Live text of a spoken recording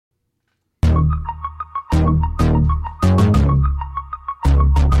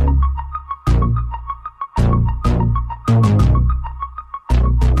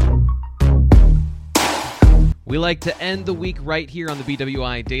like to end the week right here on the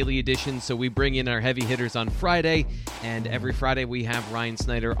BWI Daily Edition, so we bring in our heavy hitters on Friday, and every Friday we have Ryan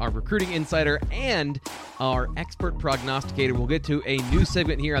Snyder, our recruiting insider, and our expert prognosticator. We'll get to a new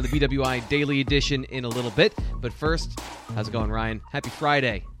segment here on the BWI Daily Edition in a little bit, but first, how's it going, Ryan? Happy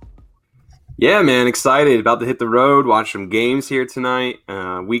Friday. Yeah, man, excited. About to hit the road, watch some games here tonight.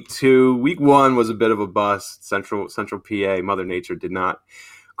 Week 1 was a bit of a bust. Central PA, Mother Nature did not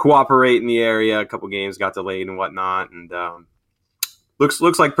cooperate in the area. A couple games got delayed and whatnot. And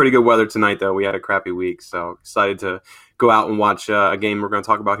looks like pretty good weather tonight, though. We had a crappy week, so excited to go out and watch a game we're going to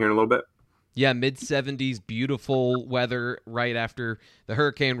talk about here in a little bit. Yeah, mid-70s, beautiful weather right after the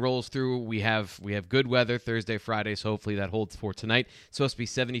hurricane rolls through. We have good weather Thursday, Friday, so hopefully that holds for tonight. It's supposed to be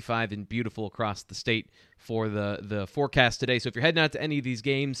 75 and beautiful across the state for the forecast today. So if you're heading out to any of these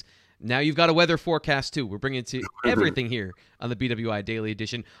games, now you've got a weather forecast too. We're bringing to everything here on the BWI Daily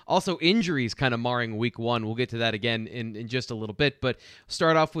Edition. Also, injuries kind of marring week 1. We'll get to that again in just a little bit, but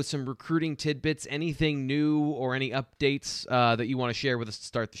start off with some recruiting tidbits. Anything new or any updates that you want to share with us to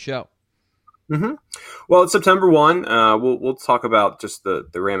start the show? Mm-hmm. Well, it's September 1. We'll talk about just the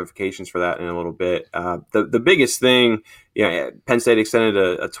ramifications for that in a little bit. The biggest thing, Penn State extended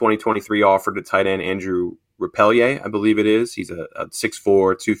a 2023 offer to tight end Andrew Repellier, I believe it is. He's a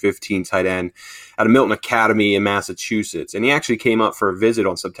 6'4", 215 tight end out of Milton Academy in Massachusetts. And he actually came up for a visit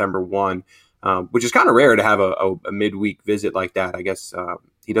on September 1, which is kind of rare to have a midweek visit like that. I guess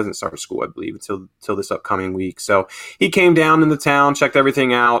he doesn't start school, I believe, until this upcoming week. So he came down in the town, checked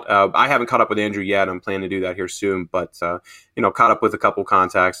everything out. I haven't caught up with Andrew yet. I'm planning to do that here soon, but caught up with a couple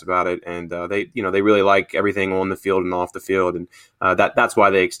contacts about it, and they really like everything on the field and off the field, and that's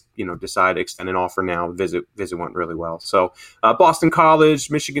why they decided to extend an offer now. Visit went really well. So Boston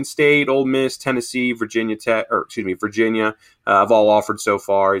College, Michigan State, Ole Miss, Tennessee, Virginia have all offered so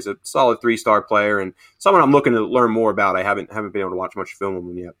far. He's a solid 3-star player and someone I'm looking to learn more about. I haven't been able to watch much film of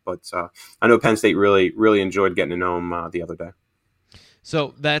him yet, but I know Penn State really enjoyed getting to know him the other day.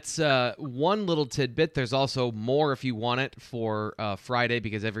 So that's one little tidbit. There's also more if you want it for Friday,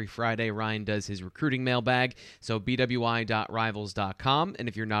 because every Friday Ryan does his recruiting mailbag. So bwi.rivals.com. And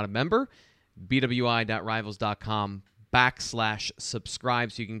if you're not a member,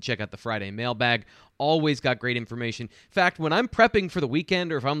 bwi.rivals.com/subscribe so you can check out the Friday mailbag. Always got great information. In fact, when I'm prepping for the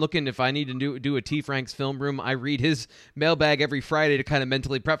weekend, or if I need to do a T. Frank's film room, I read his mailbag every Friday to kind of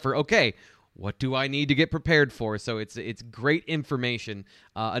mentally prep for, okay, what do I need to get prepared for? So it's great information.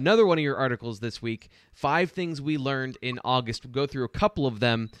 Another one of your articles this week, 5 things we learned in August. We'll go through a couple of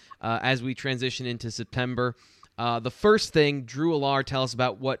them as we transition into September. The first thing, Drew Allar. Tell us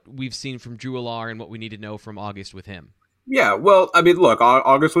about what we've seen from Drew Allar and what we need to know from August with him. Yeah, well, I mean, look,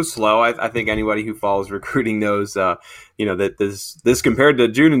 August was slow. I think anybody who follows recruiting knows, that this compared to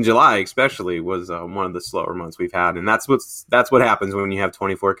June and July especially was one of the slower months we've had, and that's what happens when you have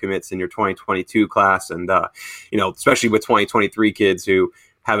 24 commits in your 2022 class, and especially with 2023 kids who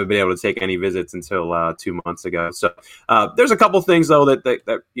haven't been able to take any visits until 2 months ago. So there's a couple things though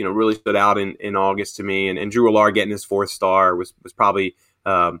that really stood out in August to me, and Drew Allar getting his 4th star was probably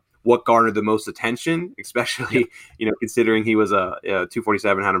what garnered the most attention, especially, considering he was a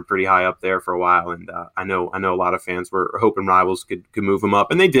 247, had him pretty high up there for a while. And I know a lot of fans were hoping Rivals could move him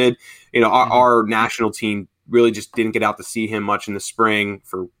up, and they did. Our national team really just didn't get out to see him much in the spring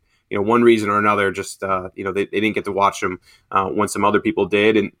for one reason or another. Just they didn't get to watch him when some other people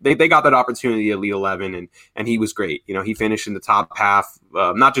did, and they got that opportunity at Elite 11, and he was great. He finished in the top half,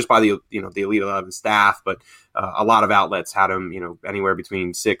 not just by the Elite 11 staff, but a lot of outlets had him anywhere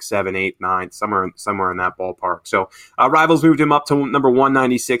between 6, 7, 8, 9, somewhere in that ballpark. So Rivals moved him up to number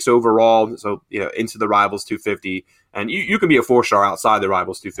 196 overall, so into the Rivals 250. And you can be a 4-star outside the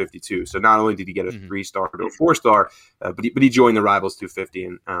Rivals 252. So not only did he get a 3-star to a 4-star, but he joined the Rivals 250.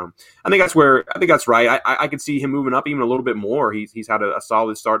 And I think that's right. I could see him moving up even a little bit more. He's had a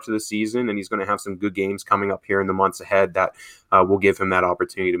solid start to the season, and he's going to have some good games coming up here in the months ahead that will give him that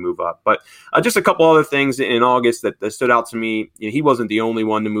opportunity to move up. But just a couple other things in August that stood out to me. He wasn't the only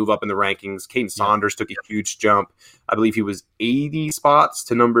one to move up in the rankings. Caden Saunders took a huge jump. I believe he was 80 spots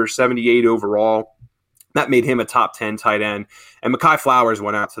to number 78 overall. That made him a top 10 tight end. And Mekhi Flowers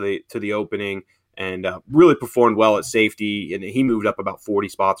went out to the opening and really performed well at safety, and he moved up about 40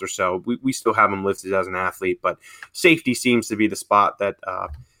 spots or so. We still have him listed as an athlete, but safety seems to be the spot that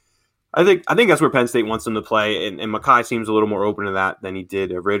I think that's where Penn State wants him to play, and Mekhi seems a little more open to that than he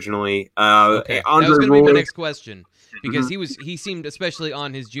did originally. Okay, that was going to be my next question, because he seemed, especially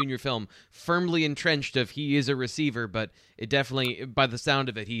on his junior film, firmly entrenched of he is a receiver, but it definitely, by the sound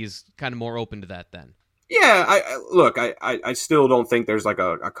of it, he's kind of more open to that then. Yeah, I still don't think there's like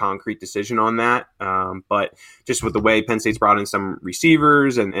a concrete decision on that. But just with the way Penn State's brought in some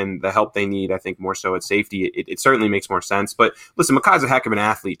receivers and the help they need, I think more so at safety, it certainly makes more sense. But listen, Makai's a heck of an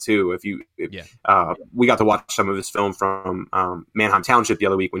athlete too. We got to watch some of his film from Manheim Township the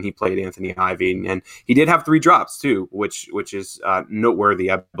other week when he played Anthony Ivy, and he did have 3 drops too, which is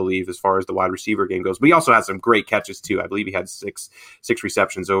noteworthy, I believe, as far as the wide receiver game goes. But he also had some great catches too. I believe he had six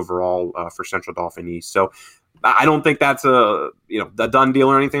receptions overall for Central Dauphin East. So I don't think that's a done deal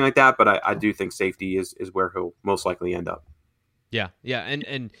or anything like that, but I do think safety is where he'll most likely end up. Yeah,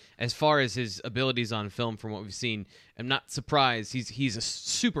 and as far as his abilities on film, from what we've seen, I'm not surprised. He's a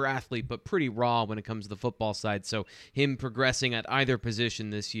super athlete, but pretty raw when it comes to the football side. So him progressing at either position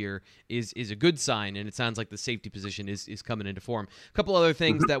this year is a good sign, and it sounds like the safety position is coming into form. A couple other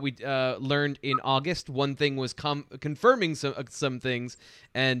things that we learned in August. One thing was confirming some things,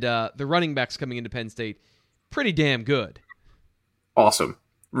 and the running backs coming into Penn State, pretty damn good. Awesome.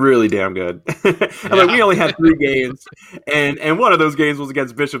 Really damn good. We only had 3 games, and one of those games was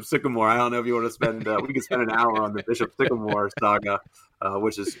against Bishop Sycamore. I don't know if you want to spend we could spend an hour on the Bishop Sycamore saga,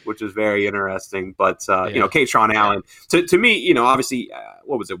 which is very interesting. But Katron Allen, to me, obviously,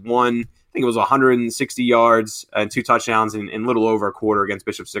 what was it? I think it was 160 yards and 2 touchdowns in little over a quarter against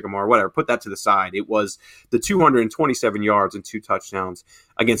Bishop Sycamore. Whatever, put that to the side. It was the 227 yards and 2 touchdowns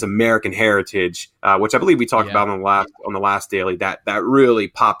against American Heritage, which I believe we talked about on the last daily. That really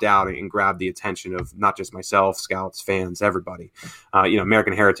popped out and grabbed the attention of not just myself, scouts, fans, everybody.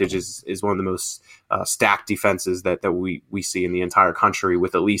 American Heritage is one of the most stacked defenses that we see in the entire country,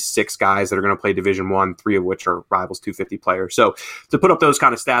 with at least 6 guys that are going to play Division I, 3 of which are Rivals 250 players. So to put up those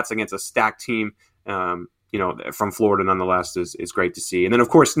kind of stats against a stacked team, from Florida nonetheless is great to see. And then, of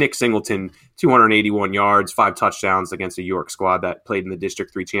course, Nick Singleton, 281 yards, 5 touchdowns against a York squad that played in the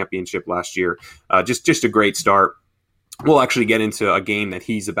District 3 championship last year. Just a great start. We'll actually get into a game that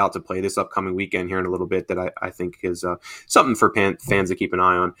he's about to play this upcoming weekend here in a little bit that I think is something for fans to keep an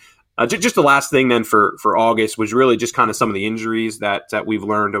eye on. Just the last thing then for August was really just kind of some of the injuries that we've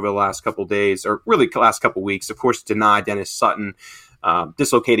learned over the last couple of days, or really the last couple of weeks. Of course, Deni Dennis Sutton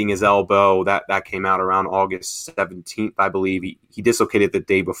dislocating his elbow. That came out around August 17th, I believe. He dislocated the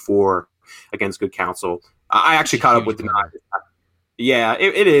day before against Good Counsel. I actually caught up with Deni. Yeah,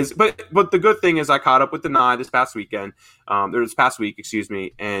 it is. But the good thing is I caught up with Deni this past week,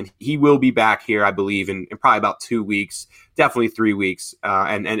 and he will be back here, I believe, in probably about 2 weeks, definitely 3 weeks.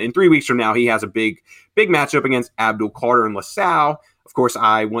 And in 3 weeks from now, he has a big matchup against Abdul Carter and LaSalle. Of course,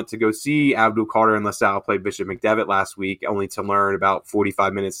 I went to go see Abdul Carter and LaSalle play Bishop McDevitt last week, only to learn about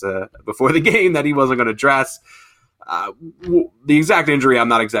 45 minutes before the game that he wasn't going to dress. The exact injury, I'm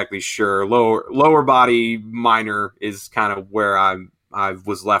not exactly sure. Lower body minor is kind of where I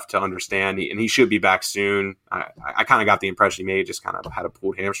was left to understand, and he should be back soon. I kind of got the impression he may have just kind of had a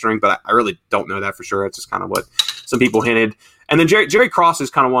pulled hamstring, but I really don't know that for sure. It's just kind of what some people hinted. And then Jerry Cross is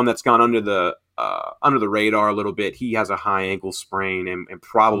kind of one that's gone under the radar a little bit. He has a high ankle sprain and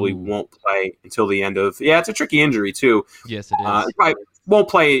probably won't play until the end of. Yeah, it's a tricky injury too. Yes, it is. Probably won't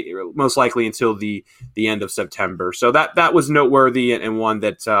play most likely until the end of September. So that was noteworthy and one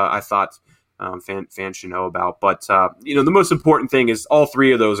that I thought fans should know about. But the most important thing is all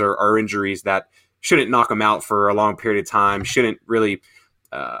 3 of those are injuries that shouldn't knock them out for a long period of time. Shouldn't really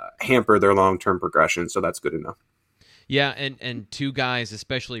hamper their long-term progression. So that's good enough. Yeah, and 2 guys,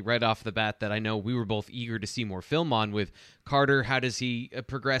 especially right off the bat, that I know we were both eager to see more film on with. Carter, how does he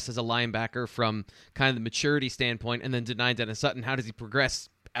progress as a linebacker from kind of the maturity standpoint? And then Deni Dennis Sutton, how does he progress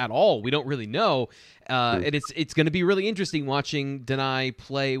at all? We don't really know. And it's going to be really interesting watching Deni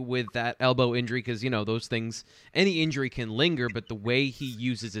play with that elbow injury because, those things, any injury can linger, but the way he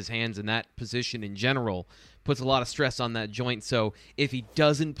uses his hands in that position in general puts a lot of stress on that joint. So if he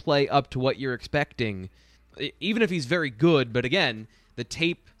doesn't play up to what you're expecting, even if he's very good, but again, the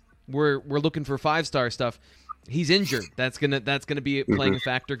tape, we're looking for 5-star stuff. He's injured. That's gonna be playing a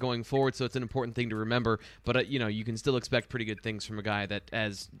factor going forward. So it's an important thing to remember. But you can still expect pretty good things from a guy that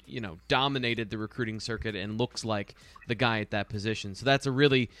has dominated the recruiting circuit and looks like the guy at that position. So that's a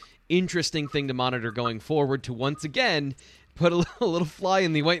really interesting thing to monitor going forward. To once again put a little fly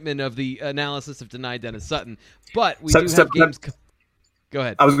in the ointment of the analysis of Deni Dennis Sutton. But we do have games. Go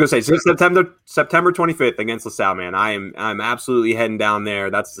ahead. I was going to say, so September 25th against LaSalle, man. I'm absolutely heading down there.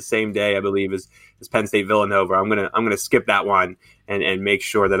 That's the same day, I believe, as Penn State Villanova. I'm gonna skip that one and make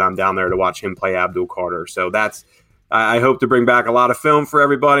sure that I'm down there to watch him play Abdul Carter. So I hope to bring back a lot of film for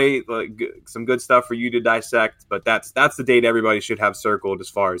everybody, some good stuff for you to dissect. But that's the date everybody should have circled as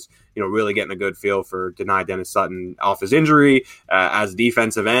far as really getting a good feel for Deni Dennis Sutton off his injury as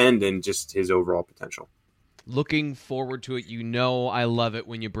defensive end and just his overall potential. Looking forward to it. You know I love it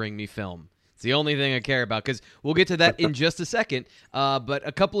when you bring me film. It's the only thing I care about, because we'll get to that in just a second. But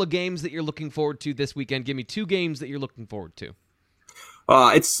a couple of games that you're looking forward to this weekend. Give me 2 games that you're looking forward to.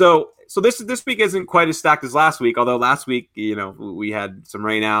 It's so this week isn't quite as stacked as last week. Although last week, we had some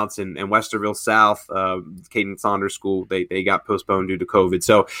rainouts and Westerville South, Caden Saunders School, they got postponed due to COVID.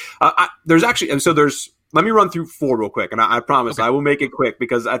 So let me run through 4 real quick, and I promise I will make it quick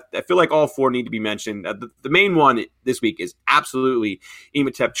because I feel like all 4 need to be mentioned. The main one this week is absolutely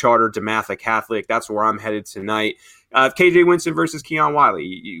Ematep Charter DeMatha Catholic. That's where I'm headed tonight. KJ Winston versus Keon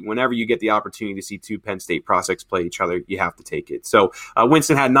Wiley. Whenever you get the opportunity to see 2 Penn State prospects play each other, you have to take it. So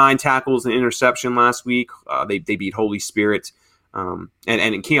Winston had 9 tackles and interception last week. They beat Holy Spirit.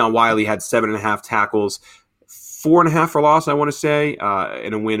 And Keon Wiley had 7.5 tackles, 4.5 for loss, I want to say,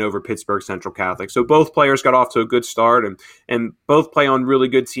 in a win over Pittsburgh Central Catholic. So both players got off to a good start, and both play on really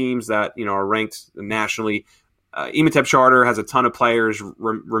good teams that are ranked nationally. Ematep Charter has a ton of players.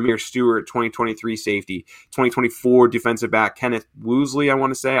 Ramir Stewart, 2023 safety, 2024 defensive back Kenneth Woosley, I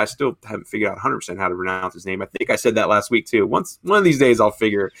want to say. I still haven't figured out 100% how to pronounce his name. I think I said that last week too. One of these days I'll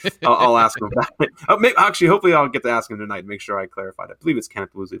ask him about it. Hopefully I'll get to ask him tonight to make sure I clarified it. I believe it's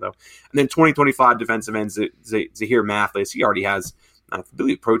Kenneth Woosley though. And then 2025 defensive end Zahir Mathis. He already has, I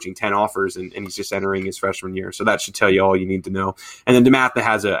believe, approaching 10 offers, and he's just entering his freshman year. So that should tell you all you need to know. And then DeMatha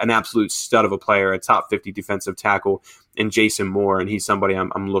has an absolute stud of a player, a top 50 defensive tackle, and Jason Moore, and he's somebody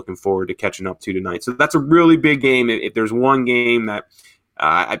I'm looking forward to catching up to tonight. So that's a really big game. If there's one game that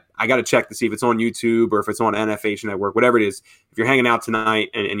I got to check to see if it's on YouTube or if it's on NFH Network, whatever it is, if you're hanging out tonight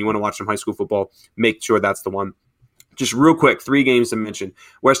and you want to watch some high school football, make sure that's the one. Just real quick, 3 games to mention.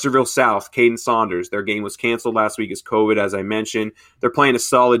 Westerville South, Caden Saunders. Their game was canceled last week as COVID, as I mentioned. They're playing a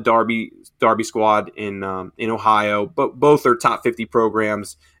solid Darby squad in Ohio, but both are top 50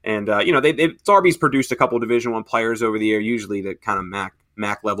 programs. And Darby's produced a couple of Division I players over the year, usually the kind of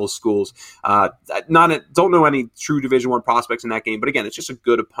MAC level schools. Don't know any true Division I prospects in that game, but again, it's just a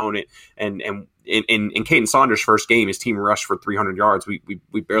good opponent. And in Caden Saunders' first game, his team rushed for 300 yards. We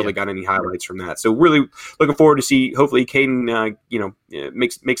barely got any highlights from that. So really looking forward to see. Hopefully, Caden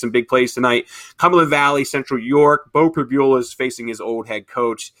make some big plays tonight. Cumberland Valley, Central York. Bo Perbula is facing his old head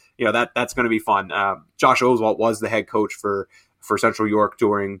coach. That's going to be fun. Josh Oswalt was the head coach for Central York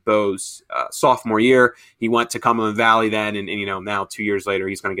during Bo's sophomore year. He went to Cumberland Valley then, and now 2 years later,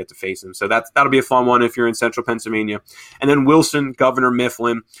 he's going to get to face him. So that'll be a fun one if you're in Central Pennsylvania. And then Wilson, Governor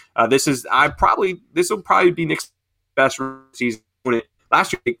Mifflin. This will probably be Nick's best season.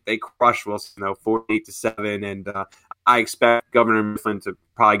 Last year they crushed Wilson, 48-7, and I expect Governor Mifflin to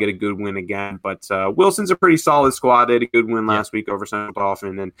probably get a good win again. But Wilson's a pretty solid squad. They had a good win last week over Central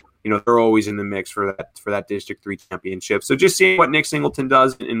Dauphin, and they're always in the mix for that District 3 championship. So just seeing what Nick Singleton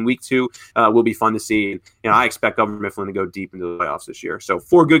does in week 2 will be fun to see. I expect Governor Mifflin to go deep into the playoffs this year. So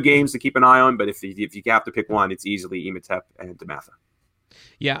 4 good games to keep an eye on. But if you have to pick one, it's easily Ematep and DeMatha.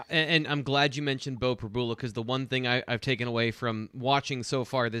 Yeah, and I'm glad you mentioned Bo Perbula, because the one thing I've taken away from watching so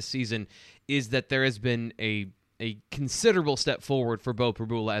far this season is that there has been a considerable step forward for Bo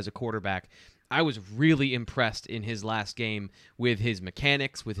Perbula as a quarterback. I was really impressed in his last game with his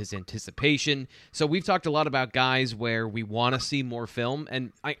mechanics, with his anticipation. So we've talked a lot about guys where we want to see more film,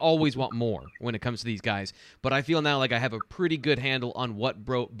 and I always want more when it comes to these guys. But I feel now like I have a pretty good handle on what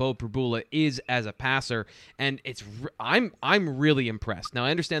Bo Perbula is as a passer, and I'm really impressed. Now,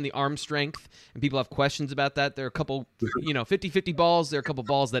 I understand the arm strength, and people have questions about that. There are a couple 50-50 balls. There are a couple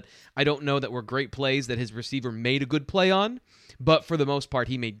balls that I don't know that were great plays that his receiver made a good play on. But for the most part,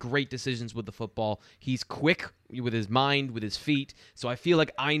 he made great decisions with the football. He's quick with his mind, with his feet. So I feel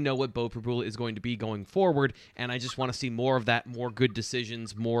like I know what Bo Perbula is going to be going forward, and I just want to see more of that, more good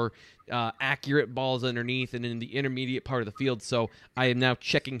decisions, more accurate balls underneath and in the intermediate part of the field. So I am now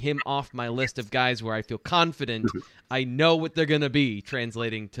checking him off my list of guys where I feel confident I know what they're going to be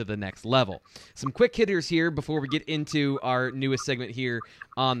translating to the next level. Some quick hitters here before we get into our newest segment here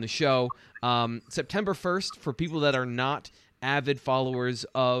on the show. September 1st, for people that are not avid followers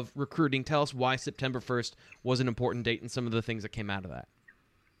of recruiting, tell us why September 1st was an important date and some of the things that came out of that.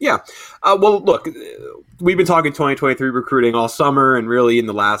 Yeah. Well, look, we've been talking 2023 recruiting all summer and really in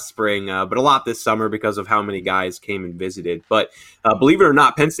the last spring, but a lot this summer because of how many guys came and visited. But believe it or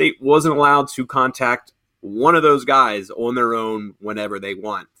not, Penn State wasn't allowed to contact one of those guys on their own whenever they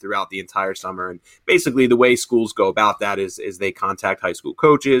want throughout the entire summer. And basically the way schools go about that is they contact high school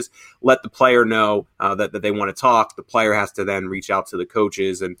coaches, let the player know that they want to talk. The player has to then reach out to the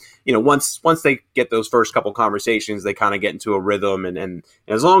coaches. And, once they get those first couple conversations, they kind of get into a rhythm. And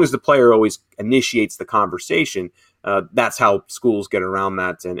as long as the player always initiates the conversation, that's how schools get around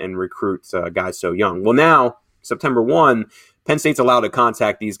that and recruit guys so young. Well, now September 1, Penn State's allowed to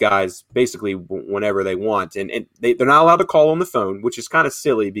contact these guys basically whenever they want. And they're not allowed to call on the phone, which is kind of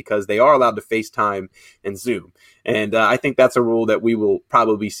silly because they are allowed to FaceTime and Zoom. And I think that's a rule that we will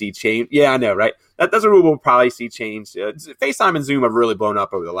probably see change. Yeah, I know, right? That's a rule we'll probably see change. FaceTime and Zoom have really blown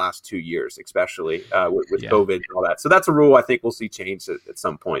up over the last 2 years, especially with COVID and all that. So that's a rule I think we'll see change at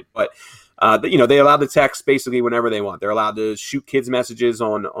some point. But they're allowed to text basically whenever they want. They're allowed to shoot kids messages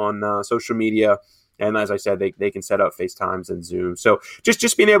on social media. And as I said, they can set up FaceTimes and Zoom. So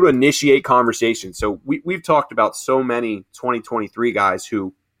just being able to initiate conversations. So we've talked about so many 2023 guys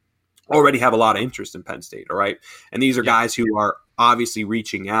who already have a lot of interest in Penn State, all right? And these are guys who are obviously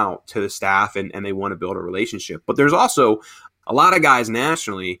reaching out to the staff and they want to build a relationship. But there's also a lot of guys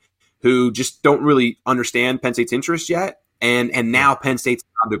nationally who just don't really understand Penn State's interest yet. And now Penn State's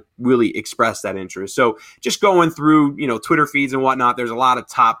allowed to really express that interest. So just going through, Twitter feeds and whatnot, there's a lot of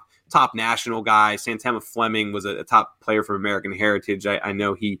top national guys. Santana Fleming was a top player from American Heritage. I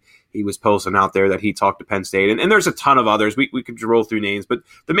know he was posting out there that he talked to Penn State. And there's a ton of others. We could roll through names. But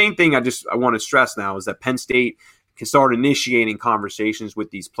the main thing I want to stress now is that Penn State can start initiating conversations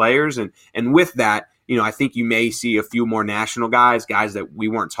with these players. And with that, I think you may see a few more national guys that we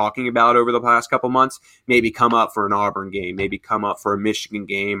weren't talking about over the past couple months, maybe come up for an Auburn game, maybe come up for a Michigan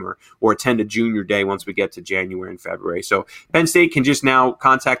game or attend a junior day once we get to January and February. So Penn State can just now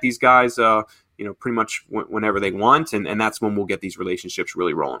contact these guys, pretty much whenever they want. And that's when we'll get these relationships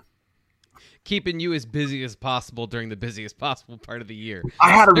really rolling. Keeping you as busy as possible during the busiest possible part of the year. I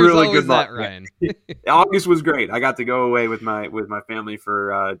had a really good month, Ryan. August was great. I got to go away with my family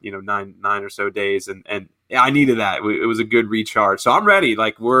for 9 or so days, and I needed that. It was a good recharge. So I'm ready.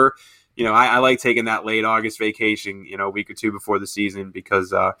 Like I like taking that late August vacation, a week or two before the season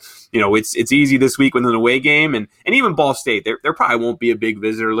because it's easy this week with an away game and even Ball State. There probably won't be a big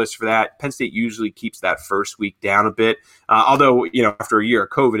visitor list for that. Penn State usually keeps that first week down a bit. Although, after a year of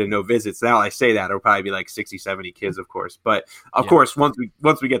COVID and no visits, now I say that it'll probably be like 60, 70 kids, of course. But of course, once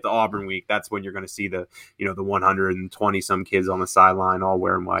we get to Auburn week, that's when you're going to see the 120 some kids on the sideline all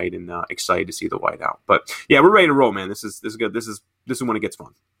wearing white and excited to see the white out. But yeah, we're ready to roll, man. This is good. This is when it gets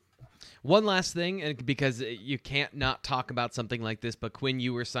fun. One last thing, and because you can't not talk about something like this, but Quinn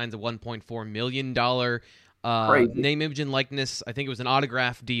Ewers signs a $1.4 million name, image, and likeness. I think it was an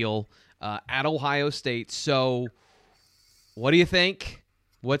autograph deal at Ohio State. So what do you think?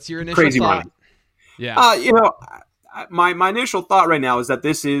 What's your initial thought? Money. Yeah. My initial thought right now is that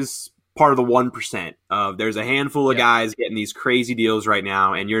this is part of the 1%. There's a handful of guys getting these crazy deals right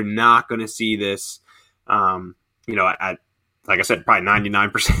now, and you're not going to see this, at like I said, probably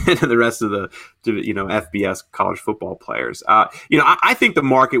 99% of the rest of the FBS college football players. I think the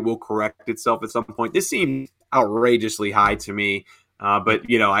market will correct itself at some point. This seems outrageously high to me, but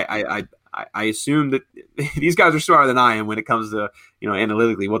I assume that these guys are smarter than I am when it comes to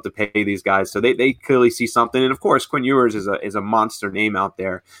analytically what to pay these guys. So they clearly see something, and of course, Quinn Ewers is a monster name out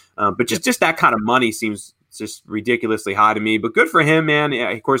there. But just that kind of money seems just ridiculously high to me. But good for him, man. Yeah,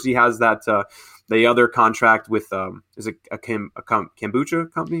 of course, he has that. The other contract with is it a kombucha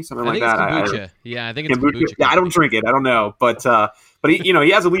company, something like that? Kombucha. I think it's kombucha. Yeah, I don't drink it. I don't know, but he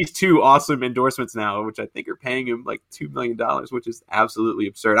has at least 2 awesome endorsements now, which I think are paying him like $2 million, which is absolutely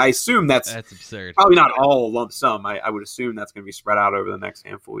absurd. I assume that's absurd. Probably not all lump sum. I would assume that's going to be spread out over the next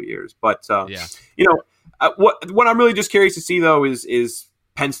handful of years. But what I'm really just curious to see though is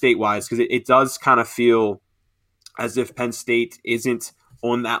Penn State wise, because it does kind of feel as if Penn State isn't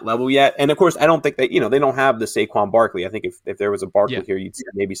on that level yet. And of course, I don't think that, they don't have the Saquon Barkley. I think if there was a Barkley here, you'd see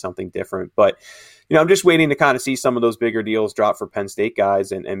maybe something different. But, I'm just waiting to kind of see some of those bigger deals drop for Penn State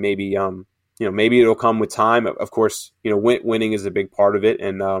guys. And maybe, maybe it'll come with time. Of course, winning is a big part of it.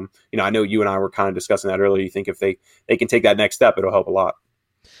 And, I know you and I were kind of discussing that earlier. You think if they can take that next step, it'll help a lot.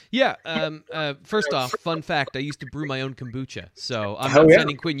 Yeah. First off, fun fact: I used to brew my own kombucha. So I'm not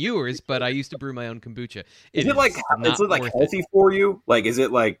sending Quinn Ewers, but I used to brew my own kombucha. Is it healthy for you? Like, is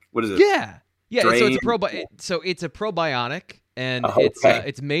it like what is it? Yeah. Drain? So it's a probiotic, and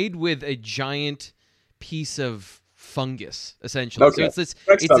it's made with a giant piece of fungus, essentially. Okay. So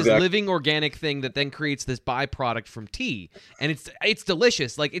it's this living organic thing that then creates this byproduct from tea, and it's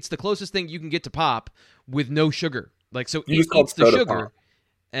delicious. Like it's the closest thing you can get to pop with no sugar. Like so, it eats the sugar. Pop.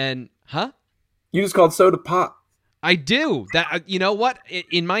 And You just called soda pop. I do. That you know what?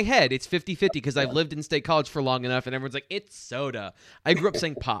 In my head, it's 50-50 because I've lived in State College for long enough, and everyone's like, "It's soda." I grew up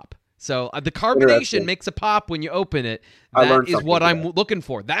saying pop, so the carbonation makes a pop when you open it. That is what I'm looking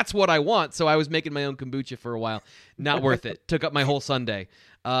for. That's what I want. So I was making my own kombucha for a while. Not worth it. Took up my whole Sunday.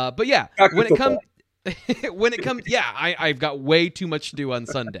 But yeah, when it comes When it comes, yeah, I've got way too much to do on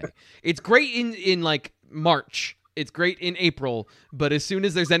Sunday. It's great in like March. It's great in April, but as soon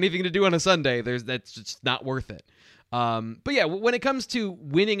as there's anything to do on a Sunday, that's just not worth it. But yeah, when it comes to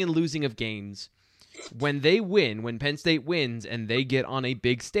winning and losing of games, when Penn State wins and they get on a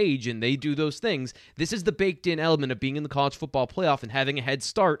big stage and they do those things, this is the baked-in element of being in the college football playoff and having a head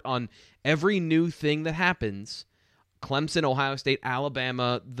start on every new thing that happens. Clemson, Ohio State,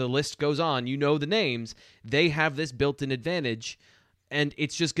 Alabama, the list goes on. You know the names. They have this built-in advantage, and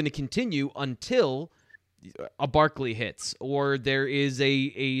it's just going to continue until a Barkley hits, or there is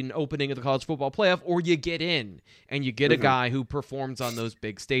an opening of the college football playoff, or you get in, and you get a guy who performs on those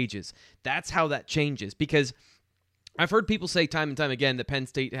big stages. That's how that changes, because I've heard people say time and time again that Penn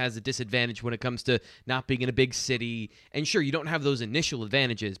State has a disadvantage when it comes to not being in a big city, and sure, you don't have those initial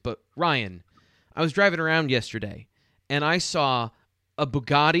advantages, but Ryan, I was driving around yesterday, and I saw a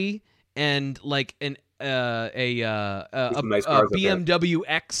Bugatti and like a BMW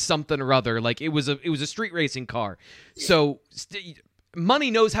X something or other. Like it was a street racing car. So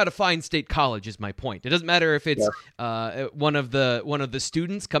money knows how to find State College is my point. It doesn't matter if it's one of the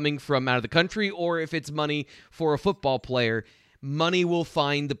students coming from out of the country or if it's money for a football player. Money will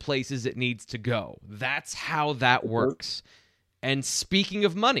find the places it needs to go. That's how that works. And speaking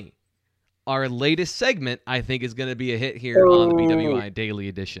of money, our latest segment, I think, is going to be a hit here on the BWI Daily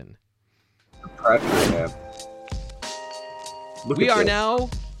Edition. We are now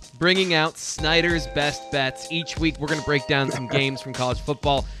bringing out Snyder's Best Bets. Each week, we're going to break down some games from college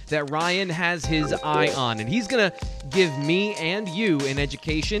football that Ryan has his eye on, and he's going to give me and you an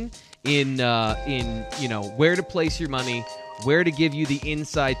education in where to place your money, where to give you the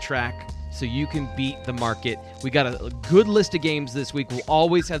inside track, so you can beat the market. We got a good list of games this week. We'll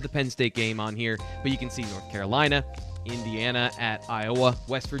always have the Penn State game on here, but you can see North Carolina, Indiana at Iowa,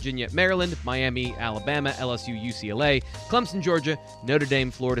 West Virginia at Maryland, Miami, Alabama, LSU, UCLA, Clemson, Georgia, Notre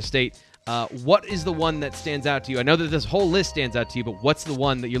Dame, Florida State. What is the one that stands out to you? I know that this whole list stands out to you, but what's the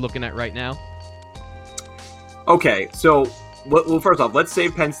one that you're looking at right now? Okay, so well, first off, let's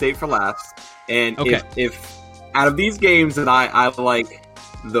save Penn State for last. And if out of these games that I like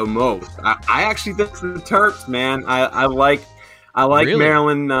the most, I actually think it's the Terps, man. I like really?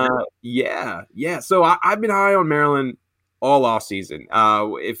 Maryland. Yeah. So I've been high on Maryland all off season.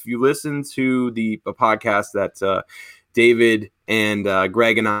 If you listen to the podcast that David and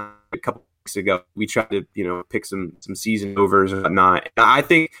Greg and I a couple weeks ago, we tried to pick some season overs and whatnot. I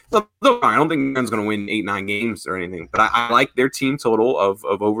think I don't think Maryland's going to win 8-9 games or anything, but I like their team total of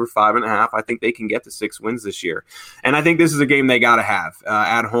over 5.5. I think they can get to 6 wins this year, and I think this is a game they got to have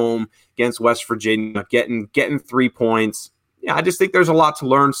at home against West Virginia, getting 3 points. Yeah, I just think there's a lot to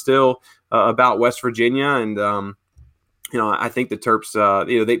learn still about West Virginia, and I think the Terps,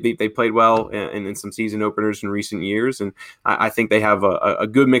 they played well in some season openers in recent years, and I think they have a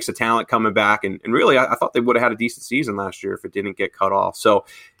good mix of talent coming back. And really, I thought they would have had a decent season last year if it didn't get cut off. So,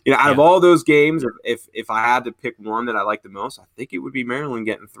 out of all those games, if I had to pick one that I like the most, I think it would be Maryland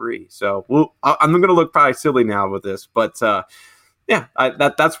getting 3. So, I'm going to look probably silly now with this, but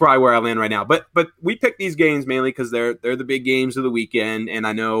that's where I land right now. But we pick these games mainly because they're the big games of the weekend, and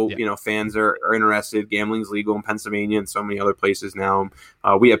I know fans are interested. Gambling's legal in Pennsylvania and so many other places now.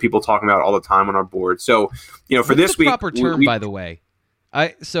 We have people talking about it all the time on our board. So for What's this the week, proper term, by the way.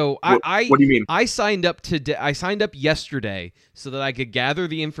 What do you mean? I signed up yesterday so that I could gather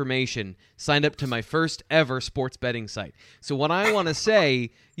the information. Signed up to my first ever sports betting site. So when I want to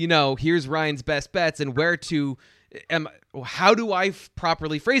say, here's Ryan's best bets and where to. How do I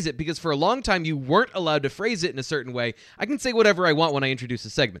properly phrase it? Because for a long time you weren't allowed to phrase it in a certain way. I can say whatever I want when I introduce a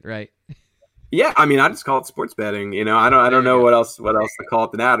segment, right? Yeah, I mean, I just call it sports betting. I don't know what else to call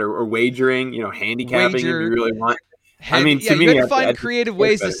it than that, or wagering. Handicapping if you really want. To me, you had to find creative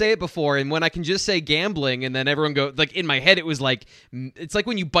ways to say it before, and when I can just say gambling, and then everyone go like in my head, it was like it's like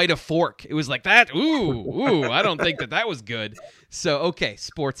when you bite a fork. It was like that. Ooh, I don't think that was good. So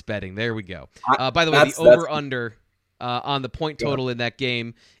sports betting. There we go. By the way, the over under. On the point total in that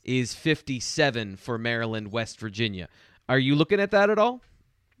game is 57 for Maryland, West Virginia. Are you looking at that at all?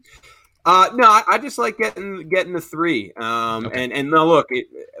 No, I just like getting the 3. And now look,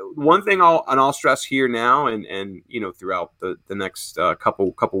 one thing I'll stress here now, and throughout the next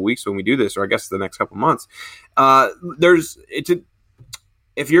couple weeks when we do this, or I guess the next couple months,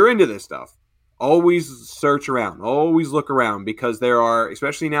 if you're into this stuff, always search around, always look around, because there are,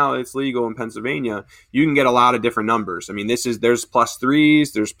 especially now that it's legal in Pennsylvania, you can get a lot of different numbers. I mean, there's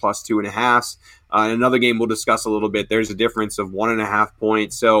 +3s, there's +2.5s. Another game we'll discuss a little bit, there's a difference of 1.5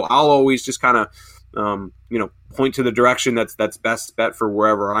 points. So I'll always just kind of point to the direction that's best bet for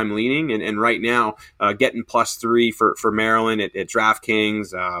wherever I'm leaning. And right now, getting +3 for Maryland at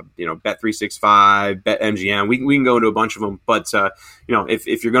DraftKings, Bet365, BetMGM. We can go into a bunch of them, but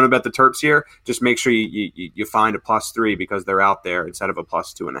if you're going to bet the Terps here, just make sure you find a +3 because they're out there instead of a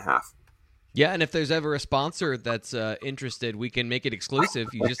 +2.5. Yeah, and if there's ever a sponsor that's interested, we can make it exclusive.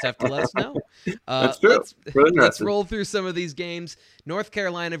 You just have to let us know. That's true. Let's roll through some of these games. North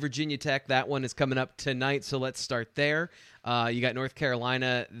Carolina, Virginia Tech, that one is coming up tonight, so let's start there. You got North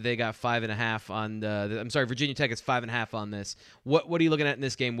Carolina, they got 5.5 on I'm sorry, Virginia Tech is 5.5 on this. What are you looking at in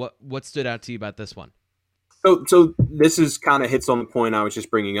this game? What stood out to you about this one? So this is kind of hits on the point I was just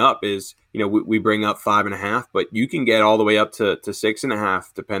bringing up is, we bring up 5.5, but you can get all the way up to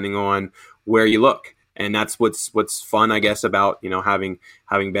 6.5 depending on where you look. And that's what's fun, I guess, about, having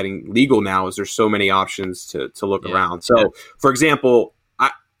betting legal now is there's so many options to look around. So, for example,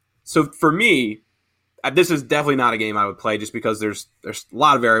 for me, this is definitely not a game I would play just because there's a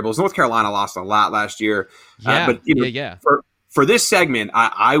lot of variables. North Carolina lost a lot last year. For this segment,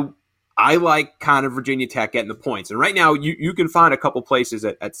 I like kind of Virginia Tech getting the points. And right now, you can find a couple places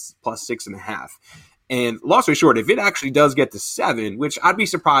at +6.5. And long story short, if it actually does get to 7, which I'd be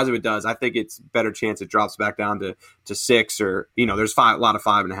surprised if it does, I think it's a better chance it drops back down to 6 or, there's a lot of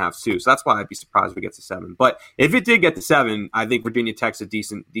 5.5s too. So that's why I'd be surprised if it gets to 7. But if it did get to 7, I think Virginia Tech's a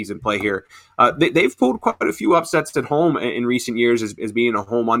decent play here. They've pulled quite a few upsets at home in recent years as being a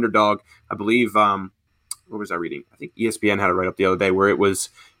home underdog. I believe, what was I reading? I think ESPN had it right up the other day where it was,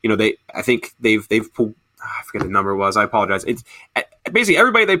 I think they've pulled, I forget the number it was. I apologize. It's basically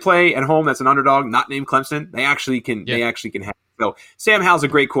everybody they play at home that's an underdog, not named Clemson. They actually can have. So Sam Howell's a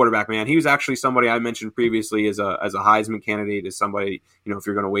great quarterback, man. He was actually somebody I mentioned previously as a Heisman candidate, as somebody, if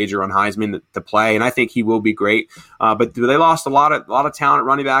you're going to wager on Heisman to play, and I think he will be great. But they lost a lot of talent at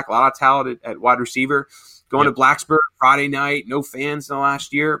running back, a lot of talent at wide receiver. Going to Blacksburg Friday night, no fans in the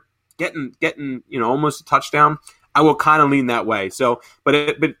last year, getting almost a touchdown. I will kind of lean that way. So,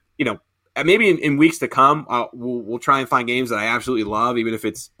 but maybe in weeks to come, we'll try and find games that I absolutely love, even if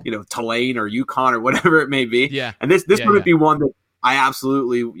it's Tulane or UConn or whatever it may be. Yeah. And this wouldn't be one that I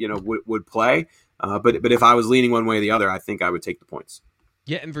absolutely would play. But if I was leaning one way or the other, I think I would take the points.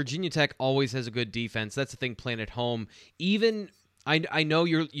 Yeah, and Virginia Tech always has a good defense. That's the thing playing at home. Even I know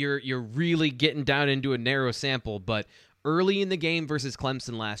you're really getting down into a narrow sample, but early in the game versus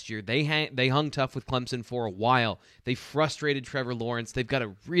Clemson last year, they hung tough with Clemson for a while. They frustrated Trevor Lawrence. They've got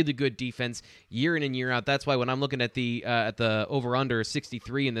a really good defense year in and year out. That's why when I'm looking at the over-under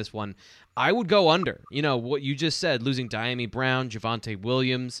 63 in this one, I would go under. What you just said, losing Diami Brown, Javonte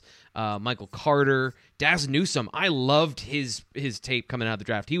Williams, Michael Carter, Daz Newsome. I loved his tape coming out of the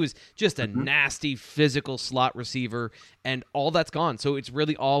draft. He was just a nasty physical slot receiver, and all that's gone. So it's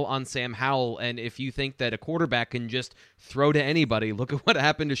really all on Sam Howell. And if you think that a quarterback can just throw to anybody, look at what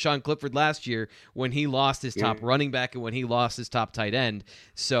happened to Sean Clifford last year when he lost his top running back and when he lost his top tight end.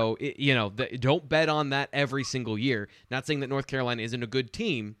 So don't bet on that every single year. Not saying that North Carolina isn't a good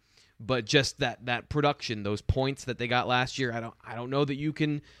team, but just that production, those points that they got last year, I don't know that you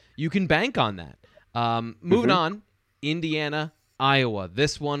can bank on that. Moving on, Indiana, Iowa.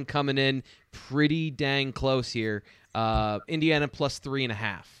 This one coming in pretty dang close here. Indiana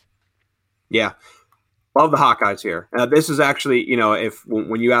 +3.5. Yeah. Love the Hawkeyes here. This is actually,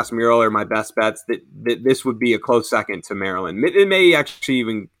 when you asked me earlier, my best bets, that this would be a close second to Maryland. It may actually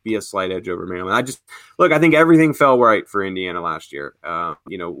even be a slight edge over Maryland. I think everything fell right for Indiana last year.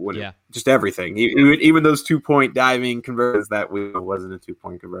 Just everything, even those 2-point diving conversions that wasn't a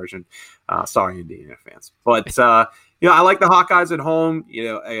 2-point conversion. Sorry, Indiana fans, but I like the Hawkeyes at home.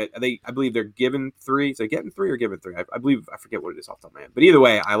 I believe they're given 3. So getting 3 or given 3? I believe, I forget what it is off the top of my head. But either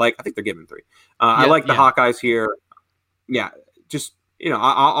way, I think they're given 3. I like the Hawkeyes here. Yeah, just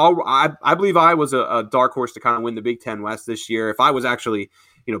I believe I was a dark horse to kind of win the Big Ten West this year. If I was actually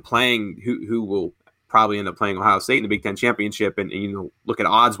playing who will probably end up playing Ohio State in the Big Ten championship, and look at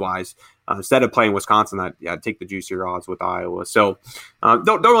odds wise, instead of playing Wisconsin, I'd take the juicier odds with Iowa. So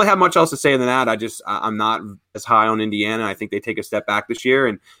don't really have much else to say than that. I'm not as high on Indiana. I think they take a step back this year,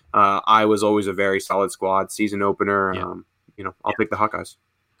 and Iowa's always a very solid squad. Season opener. I'll pick the Hawkeyes.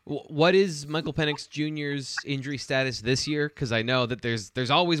 What is Michael Penix Jr.'s injury status this year? Because I know that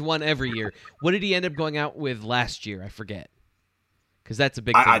there's always one every year. What did he end up going out with last year? I forget. Because that's a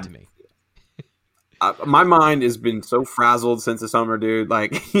big thing to me. My mind has been so frazzled since the summer, dude. I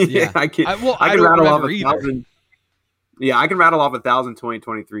can rattle off 1,000. Yeah, I can rattle off 1,000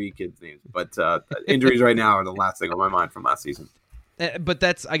 2023 kids' names, but injuries right now are the last thing on my mind from last season. But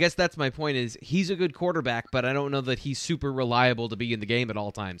I guess that's my point is he's a good quarterback, but I don't know that he's super reliable to be in the game at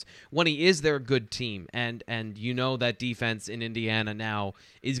all times. When he is, they're a good team, and that defense in Indiana now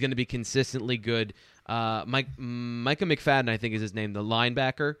is going to be consistently good. Micah McFadden, I think is his name, the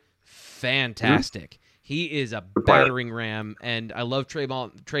linebacker, fantastic. Mm-hmm. He is a battering ram, and I love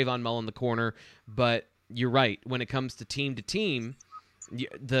Trayvon Mullen in the corner, but you're right. When it comes to team,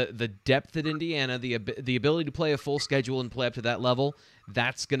 the depth at Indiana, the ability to play a full schedule and play up to that level,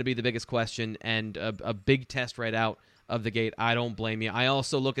 that's going to be the biggest question and a big test right out of the gate. I don't blame you. I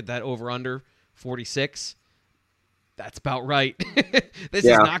also look at that over-under 46. That's about right. This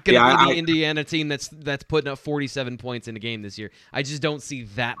is not going to be the Indiana team that's putting up 47 points in a game this year. I just don't see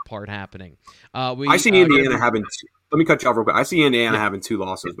that part happening. I see Indiana having. Let me cut you off real quick. I see Indiana having 2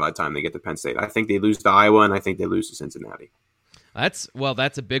 losses by the time they get to Penn State. I think they lose to Iowa, and I think they lose to Cincinnati. That's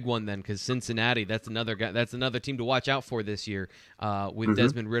a big one then, because Cincinnati, that's another team to watch out for this year with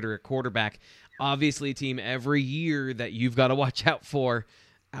Desmond Ridder at quarterback. Obviously, a team every year that you've got to watch out for.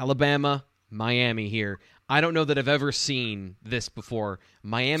 Alabama, Miami here. I don't know that I've ever seen this before.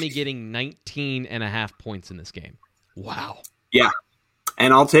 Miami getting 19.5 points in this game. Wow. Yeah.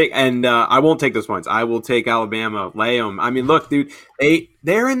 And I won't take those points. I will take Alabama, lay them. I mean, look, dude,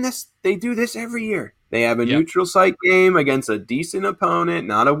 they're in this. They do this every year. They have a neutral site game against a decent opponent,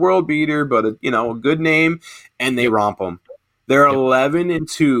 not a world beater, but a good name, and they romp them. They're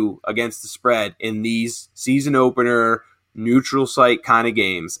 11-2 against the spread in these season opener neutral site kind of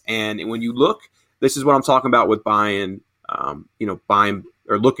games. And when you look, this is what I'm talking about with buying or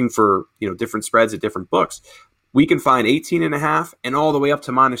looking for different spreads at different books. We can find 18.5 and all the way up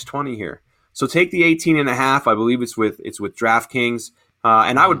to -20 here. So take the 18.5. I believe it's with DraftKings.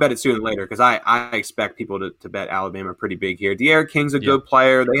 And I would bet it sooner than later because I expect people to bet Alabama pretty big here. De'Aaron King's a good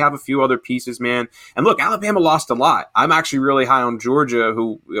player. They have a few other pieces, man. And look, Alabama lost a lot. I'm actually really high on Georgia,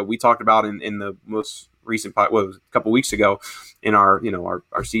 who we talked about in the most recent a couple weeks ago in our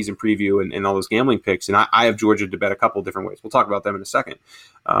season preview and all those gambling picks. And I have Georgia to bet a couple different ways. We'll talk about them in a second.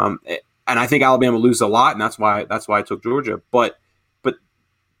 And I think Alabama loses a lot, and that's why I took Georgia. But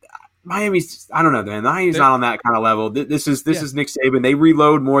Miami's, I don't know, man. Miami's not on that kind of level. This is Nick Saban. They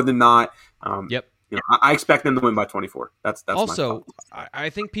reload more than not. I expect them to win by 24. That's also. I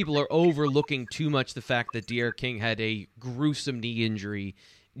think people are overlooking too much the fact that De'Aaron King had a gruesome knee injury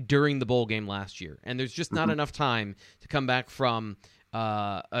during the bowl game last year, and there's just not enough time to come back from.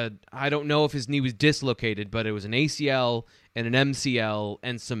 I don't know if his knee was dislocated, but it was an ACL and an MCL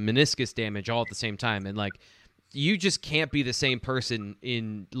and some meniscus damage all at the same time, and you just can't be the same person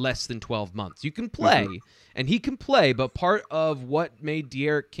in less than 12 months. You can play, and he can play, but part of what made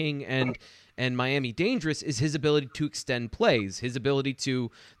De'Aaron King and Miami dangerous is his ability to extend plays, his ability to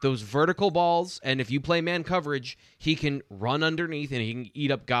those vertical balls, and if you play man coverage, he can run underneath and he can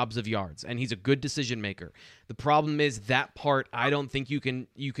eat up gobs of yards, and he's a good decision maker. The problem is that part I don't think you can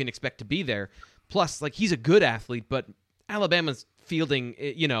expect to be there. Plus, he's a good athlete, but Alabama's fielding,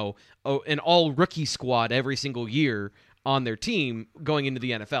 an all-rookie squad every single year on their team going into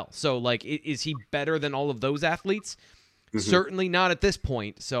the NFL. So, is he better than all of those athletes? Certainly not at this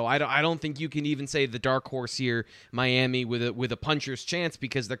point. So I don't think you can even say the dark horse here, Miami, with a puncher's chance,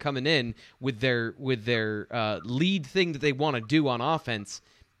 because they're coming in with their lead thing that they want to do on offense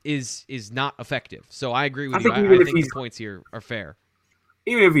is not effective. So I agree with you. I think the points here are fair.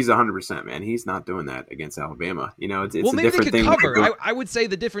 Even if he's 100%, man, he's not doing that against Alabama. It's a maybe different they could thing. Cover. I would say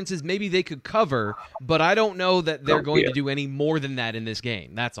the difference is maybe they could cover, but I don't know that they're going to do any more than that in this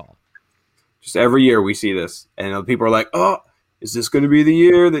game. That's all. Just every year we see this, and people are like, "Oh, is this going to be the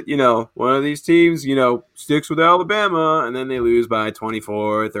year that one of these teams sticks with Alabama, and then they lose by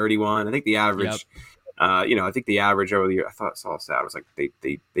 24, 31?" I think the average. I think the average over the year, I saw a stat. It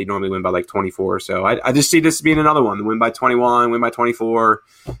was they normally win by 24. So I just see this being another one. Win by 21, win by 24,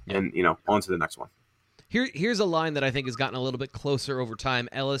 and on to the next one. Here's a line that I think has gotten a little bit closer over time.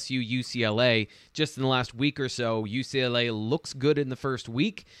 LSU, UCLA, just in the last week or so. UCLA looks good in the first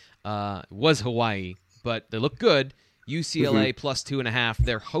week. It was Hawaii, but they look good. UCLA plus 2.5.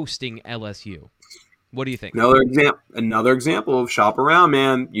 They're hosting LSU. What do you think? Another example of shop around,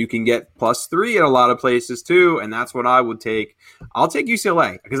 man. You can get +3 at a lot of places too, and that's what I would take. I'll take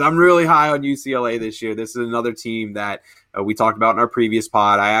UCLA because I'm really high on UCLA this year. This is another team that we talked about in our previous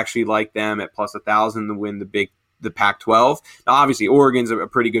pod. I actually like them at +1,000 to win the Pac-12. Now, obviously, Oregon's a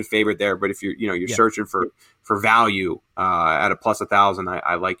pretty good favorite there, but if you're searching for value at a +1,000,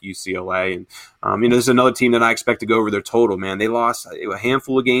 I like UCLA. And this is another team that I expect to go over their total. Man, they lost a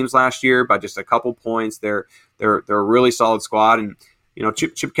handful of games last year by just a couple points. They're a really solid squad, and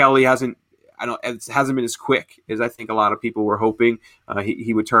Chip Kelly hasn't. it hasn't been as quick as I think a lot of people were hoping.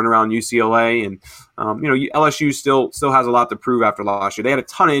 He would turn around UCLA, and LSU still has a lot to prove after last year. They had a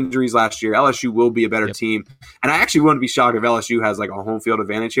ton of injuries last year. LSU will be a better team, and I actually wouldn't be shocked if LSU has like a home field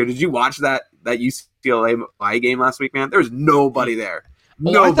advantage here. Did you watch that UCLA game last week, man? There was nobody there.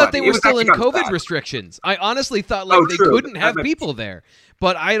 Oh, I thought they were still in COVID restrictions. I honestly thought they couldn't have people there,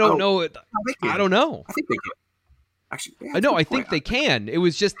 but I don't know. I don't know. I think they can. Actually, I think they can. It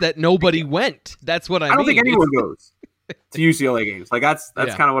was just that nobody went. That's what I mean. I don't think anyone goes to UCLA games. Like that's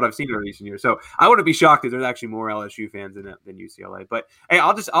kind of what I've seen in recent years. So I wouldn't be shocked if there's actually more LSU fans in it than UCLA. But hey,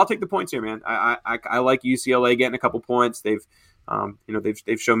 I'll take the points here, man. I like UCLA getting a couple points. They've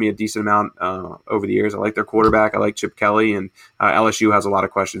shown me a decent amount over the years. I like their quarterback. I like Chip Kelly, and LSU has a lot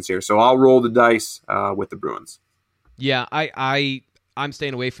of questions here. So I'll roll the dice with the Bruins. Yeah, I'm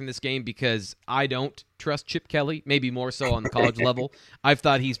staying away from this game because I don't trust Chip Kelly, maybe more so on the college level. I've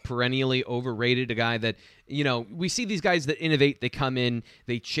thought he's perennially overrated, a guy that, we see these guys that innovate, they come in,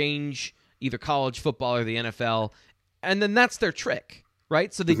 they change either college football or the NFL, and then that's their trick,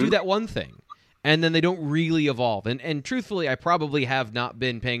 right? So they do that one thing, and then they don't really evolve. And truthfully, I probably have not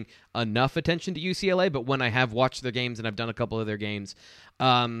been paying enough attention to UCLA, but when I have watched their games, and I've done a couple of their games,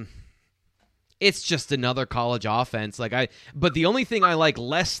 it's just another college offense. But the only thing I like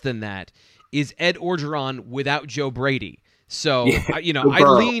less than that is Ed Orgeron without Joe Brady. So, I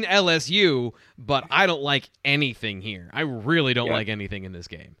lean LSU, but I don't like anything here. I really don't like anything in this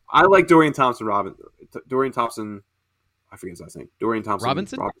game. I like Dorian Thompson. I forget his last name. Dorian Thompson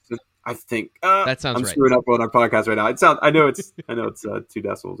Robinson. I think that sounds I'm right. screwing up on our podcast right now. I know it's 2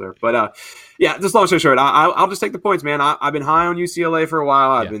 decimals there, but just long story short, I'll just take the points, man. I've been high on UCLA for a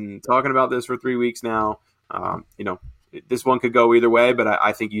while. I've been talking about this for 3 weeks now. This one could go either way, but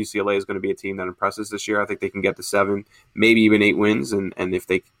I think UCLA is going to be a team that impresses this year. I think they can get to 7, maybe even 8 wins, and if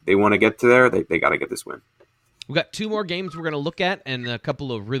they want to get to there, they got to get this win. We've got 2 more games we're going to look at and a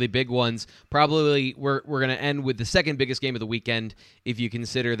couple of really big ones. Probably we're going to end with the second biggest game of the weekend if you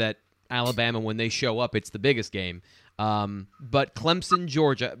consider that Alabama, when they show up, it's the biggest game. But Clemson,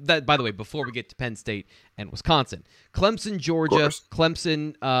 Georgia, that, by the way, before we get to Penn State and Wisconsin, Clemson, Georgia,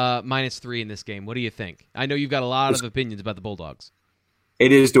 Clemson -3 in this game. What do you think? I know you've got a lot of opinions about the Bulldogs.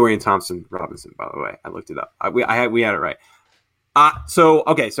 It is Dorian Thompson Robinson, by the way. I looked it up. We had it right. So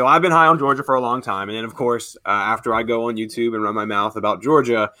I've been high on Georgia for a long time, and then of course, after I go on YouTube and run my mouth about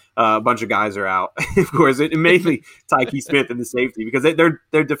Georgia, a bunch of guys are out. Of course, it mainly Tyke Smith in the safety because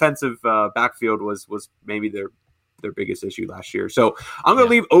their defensive backfield was maybe their biggest issue last year. So I'm going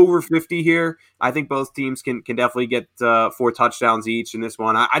to leave over 50 here. I think both teams can definitely get 4 touchdowns each in this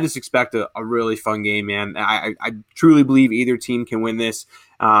one. I just expect a really fun game, man. I truly believe either team can win this.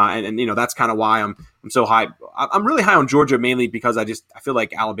 And that's kind of why I'm so high. I'm really high on Georgia mainly because I feel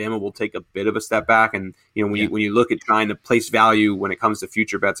like Alabama will take a bit of a step back. And when you look at trying to place value when it comes to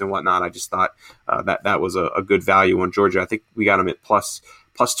future bets and whatnot, I just thought that was a good value on Georgia. I think we got them at plus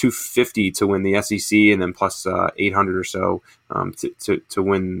 250 to win the SEC, and then plus 800 or so to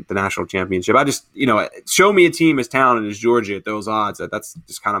win the national championship. I just show me a team as talented as Georgia at those odds. That's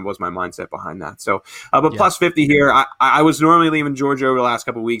just kind of was my mindset behind that. So, but plus 50 here. I was normally leaving Georgia over the last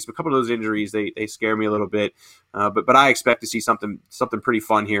couple of weeks, but a couple of those injuries they scare me a little bit. But I expect to see something pretty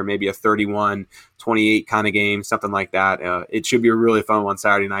fun here, maybe a 31-28 kind of game, something like that. It should be a really fun one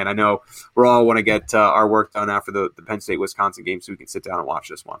Saturday night. I know we all want to get our work done after the Penn State-Wisconsin game so we can sit down and watch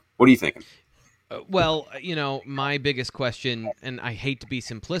this one. What are you thinking? Well, my biggest question, and I hate to be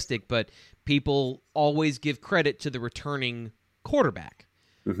simplistic, but people always give credit to the returning quarterback.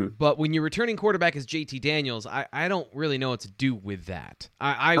 Mm-hmm. But when your returning quarterback is JT Daniels, I don't really know what to do with that.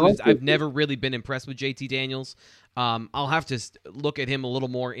 I've never really been impressed with JT Daniels. I'll have to look at him a little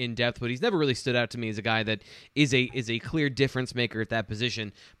more in depth, but he's never really stood out to me as a guy that is a clear difference maker at that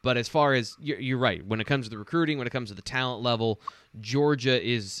position. But as far as you're right, when it comes to the recruiting, when it comes to the talent level, Georgia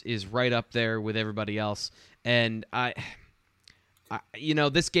is right up there with everybody else. And I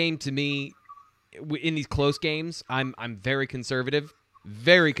this game to me, in these close games, I'm very conservative.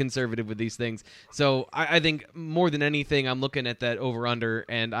 Very conservative with these things. So I think more than anything, I'm looking at that over-under,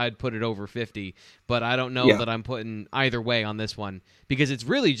 and I'd put it over 50. But I don't know that I'm putting either way on this one because it's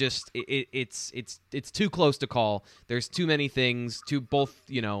really just it's too close to call. There's too many things. Both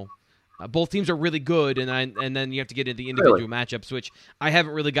teams are really good, and then you have to get into the individual matchups, which I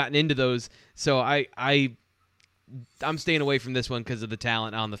haven't really gotten into those. So I'm staying away from this one because of the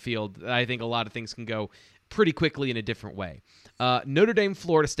talent on the field. I think a lot of things can go pretty quickly in a different way. Notre Dame,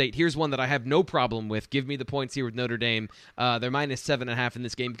 Florida State. Here's one that I have no problem with. Give me the points here with Notre Dame. They're -7.5 in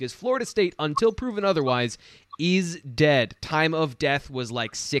this game because Florida State, until proven otherwise, is dead. Time of death was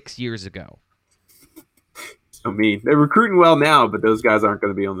like 6 years ago. so mean. They're recruiting well now, but those guys aren't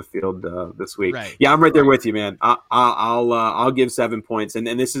going to be on the field this week. Right. Yeah, I'm right there with you, man. I'll give 7 points, and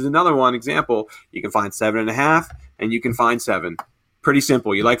this is another one example. You can find 7.5, and you can find 7. Pretty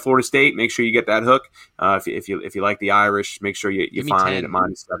simple. You like Florida State? Make sure you get that hook. If you like the Irish, make sure you find it at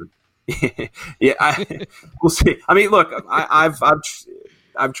 -7. Yeah, we'll see. I mean, look,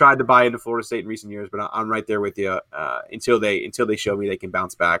 I've tried to buy into Florida State in recent years, but I'm right there with you. Until they show me they can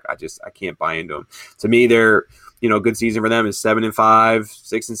bounce back, I can't buy into them. To me, they're a good season for them is 7-5,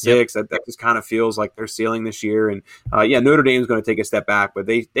 6-6. Yep. That just kind of feels like their ceiling this year. And Notre Dame's going to take a step back, but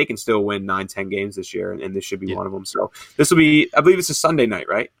they can still win 9-10 games this year, and this should be one of them. So this will be, I believe it's a Sunday night,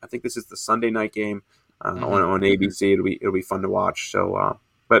 right? I think this is the Sunday night game on ABC. It'll be fun to watch. So,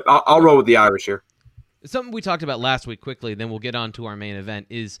 but I'll roll with the Irish here. Something we talked about last week quickly, then we'll get on to our main event,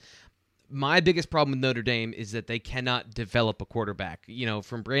 is my biggest problem with Notre Dame is that they cannot develop a quarterback.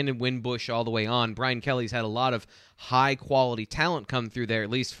 From Brandon Wimbush all the way on, Brian Kelly's had a lot of high-quality talent come through there, at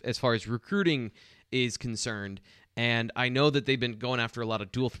least as far as recruiting is concerned. And I know that they've been going after a lot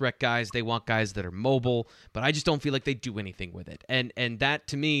of dual-threat guys. They want guys that are mobile, but I just don't feel like they do anything with it. And that,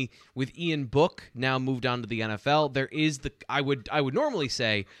 to me, with Ian Book now moved on to the NFL, there is I would normally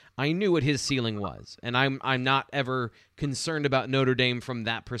say I knew what his ceiling was, and I'm not ever concerned about Notre Dame from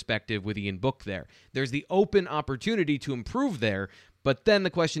that perspective with Ian Book there. There's the open opportunity to improve there, but then the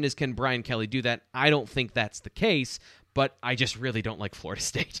question is, can Brian Kelly do that? I don't think that's the case. But I just really don't like Florida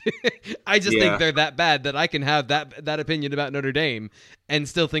State. I just think they're that bad that I can have that opinion about Notre Dame and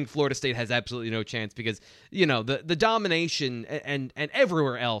still think Florida State has absolutely no chance because, the domination and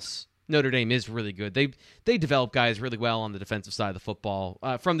everywhere else, Notre Dame is really good. They develop guys really well on the defensive side of the football.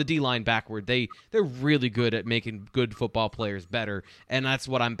 From the D-line backward, they're really good at making good football players better, and that's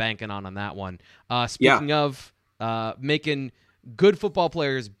what I'm banking on that one. Speaking of making good football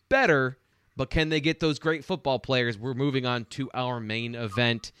players better, but can they get those great football players? We're moving on to our main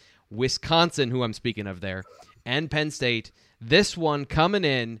event, Wisconsin, who I'm speaking of there, and Penn State. This one coming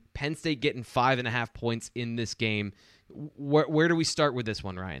in, Penn State getting 5.5 points in this game. Where do we start with this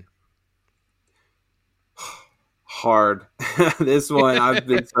one, Ryan? Hard. This one, I've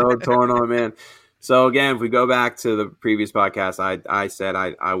been so torn on, man. So, again, if we go back to the previous podcast, I said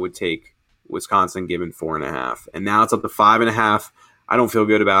I would take Wisconsin given 4.5. And now it's up to 5.5. I don't feel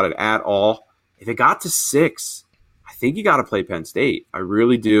good about it at all. If it got to 6, I think you got to play Penn State. I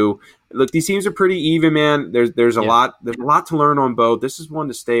really do. Look, these teams are pretty even, man. There's a lot to learn on both. This is one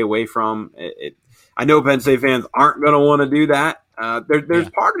to stay away from. I know Penn State fans aren't going to want to do that. There's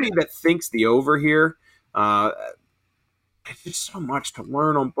part of me that thinks the over here. There's just so much to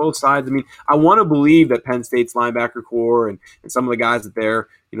learn on both sides. I mean, I want to believe that Penn State's linebacker core and some of the guys that they're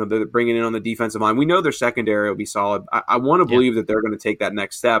bringing in on the defensive line, we know their secondary will be solid. I want to believe that they're going to take that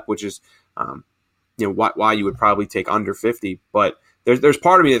next step, which is, why you would probably take under 50. But there's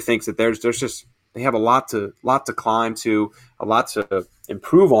part of me that thinks that there's just they have a lot to climb to, a lot to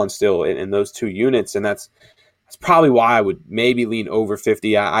improve on still in those two units, and that's probably why I would maybe lean over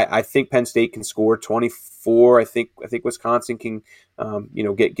 50. I think Penn State can score 24. I think Wisconsin can,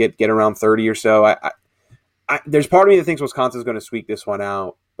 get around 30 or so. There's part of me that thinks Wisconsin's going to squeak this one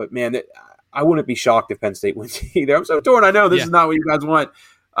out, but man, I wouldn't be shocked if Penn State wins either. I'm so torn. I know this is not what you guys want.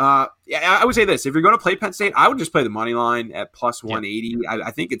 I would say this: if you're going to play Penn State, I would just play the money line at plus 180.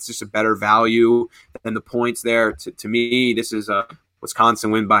 I think it's just a better value than the points there. To me, this is a Wisconsin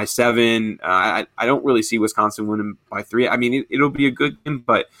win by 7. I don't really see Wisconsin winning by 3. I mean, it'll be a good game,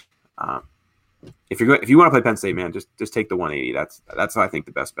 but if you want to play Penn State, man, just take the 180. That's I think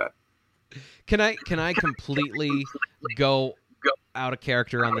the best bet. Can I completely go out of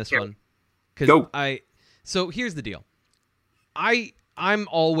character on this one? Go. So here's the deal. I'm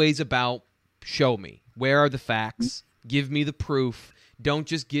always about show me. Where are the facts? Give me the proof. Don't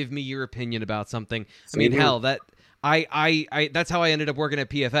just give me your opinion about something. I mean, hell, that's how I ended up working at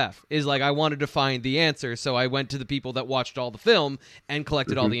PFF. Is like I wanted to find the answer, so I went to the people that watched all the film and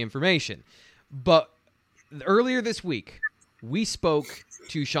collected all the information. But earlier this week, we spoke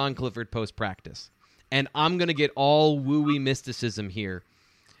to Sean Clifford post-practice, and I'm going to get all wooey mysticism here.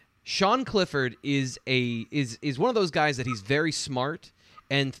 Sean Clifford is one of those guys that he's very smart,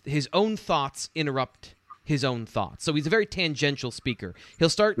 and his own thoughts interrupt his own thoughts. So he's a very tangential speaker. He'll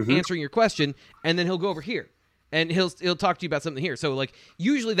start answering your question, and then he'll go over here, and he'll talk to you about something here. So like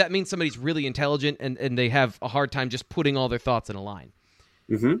usually that means somebody's really intelligent, and they have a hard time just putting all their thoughts in a line.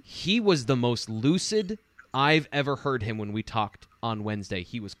 He was the most lucid I've ever heard him when we talked on Wednesday.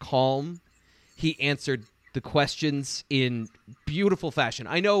 He was calm. He answered the questions in beautiful fashion.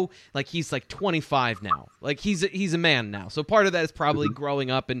 I know, like, he's like 25 now. Like, he's a man now. So part of that is probably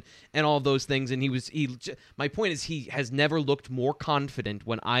growing up and all of those things. And my point is, he has never looked more confident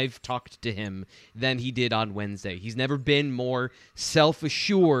when I've talked to him than he did on Wednesday. He's never been more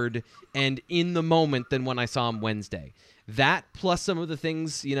self-assured and in the moment than when I saw him Wednesday. That plus some of the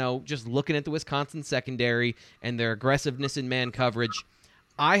things, just looking at the Wisconsin secondary and their aggressiveness in man coverage,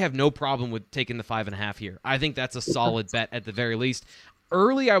 I have no problem with taking the 5.5 here. I think that's a solid bet at the very least.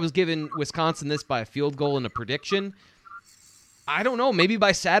 Early, I was giving Wisconsin this by a field goal and a prediction. I don't know. Maybe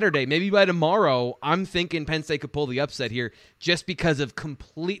by Saturday, maybe by tomorrow, I'm thinking Penn State could pull the upset here just because of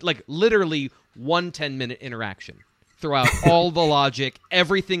literally one 10-minute interaction throughout all the logic,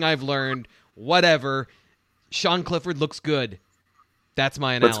 everything I've learned, whatever. Sean Clifford looks good. That's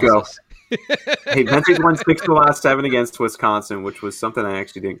my analysis. Let's go. Hey, Penn State's won 6 of the last 7 against Wisconsin, which was something I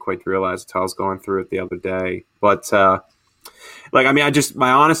actually didn't quite realize until I was going through it the other day. But, my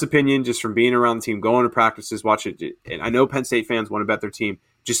honest opinion, just from being around the team, going to practices, watch it, and I know Penn State fans want to bet their team,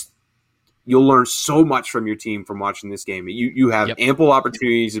 you'll learn so much from your team from watching this game. You have ample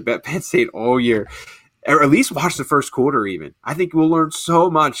opportunities to bet Penn State all year. Or at least watch the first quarter even. I think we'll learn so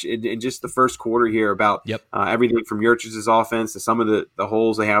much in just the first quarter here about everything from Yurchich's offense to some of the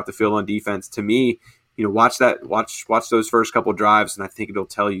holes they have to fill on defense. To me, watch those first couple drives, and I think it'll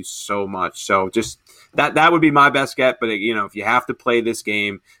tell you so much. So just that would be my best get. But, if you have to play this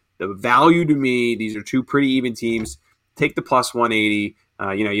game, the value to me, these are two pretty even teams. Take the plus 180.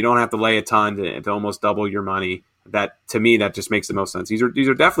 You don't have to lay a ton to almost double your money. That, to me, that just makes the most sense. These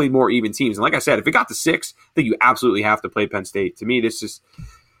are definitely more even teams. And like I said, if it got to 6, I think you absolutely have to play Penn State. To me, this is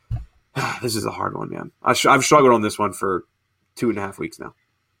a hard one, man. I've struggled on this one for 2.5 weeks now.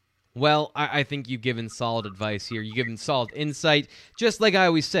 Well, I think you've given solid advice here. You've given solid insight. Just like I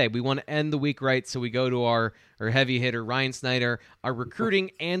always say, we want to end the week right, so we go to our heavy hitter, Ryan Snyder, our recruiting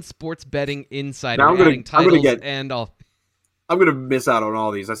and sports betting insider, adding titles and all. I'm going to miss out on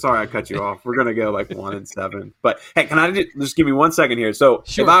all these. I'm sorry I cut you off. We're going to go like 1-7. But, hey, can I just give me 1 second here? So,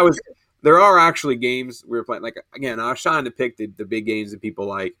 sure. There are actually games we were playing. Like, again, I was trying to pick the big games that people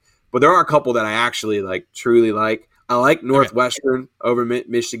like. But there are a couple that I actually, truly like. I like Northwestern over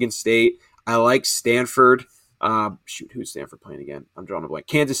Michigan State. I like Stanford. Who's Stanford playing again? I'm drawing a blank.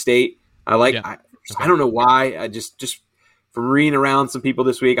 Kansas State. I like I don't know why. I just from reading around some people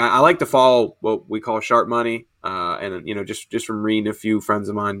this week, I like to follow what we call sharp money. And just from reading a few friends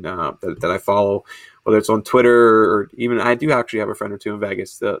of mine that I follow, whether it's on Twitter or even I do actually have a friend or two in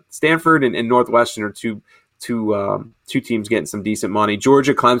Vegas. Stanford and Northwestern are two teams getting some decent money.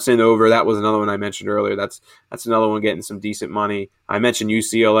 Georgia, Clemson over. That was another one I mentioned earlier. That's another one getting some decent money. I mentioned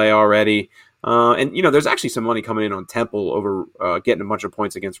UCLA already. And there's actually some money coming in on Temple over getting a bunch of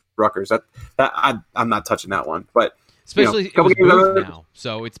points against Rutgers. I'm not touching that one, but especially it was moved now,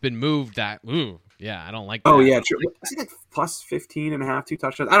 so it's been moved. Yeah, I don't like that. Oh, yeah, true. Is it like plus 15.5, 2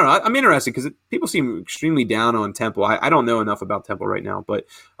 touchdowns? I don't know. I'm interested because people seem extremely down on Temple. I don't know enough about Temple right now, but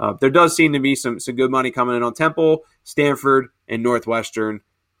there does seem to be some good money coming in on Temple, Stanford, and Northwestern.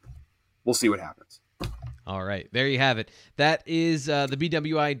 We'll see what happens. All right, there you have it. That is the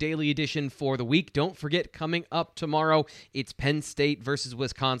BWI Daily Edition for the week. Don't forget, coming up tomorrow, it's Penn State versus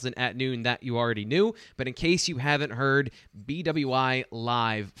Wisconsin at noon. That you already knew. But in case you haven't heard, BWI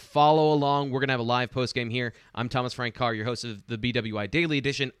Live. Follow along. We're going to have a live postgame here. I'm Thomas Frank Carr, your host of the BWI Daily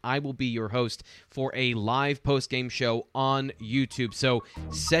Edition. I will be your host for a live postgame show on YouTube. So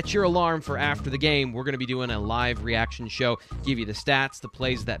set your alarm for after the game. We're going to be doing a live reaction show, give you the stats, the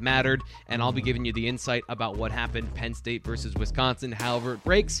plays that mattered, and I'll be giving you the insight about what happened Penn State versus Wisconsin. However it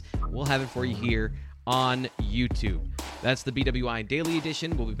breaks, we'll have it for you here on YouTube. That's the BWI Daily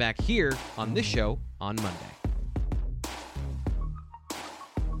Edition. We'll be back here on this show on Monday.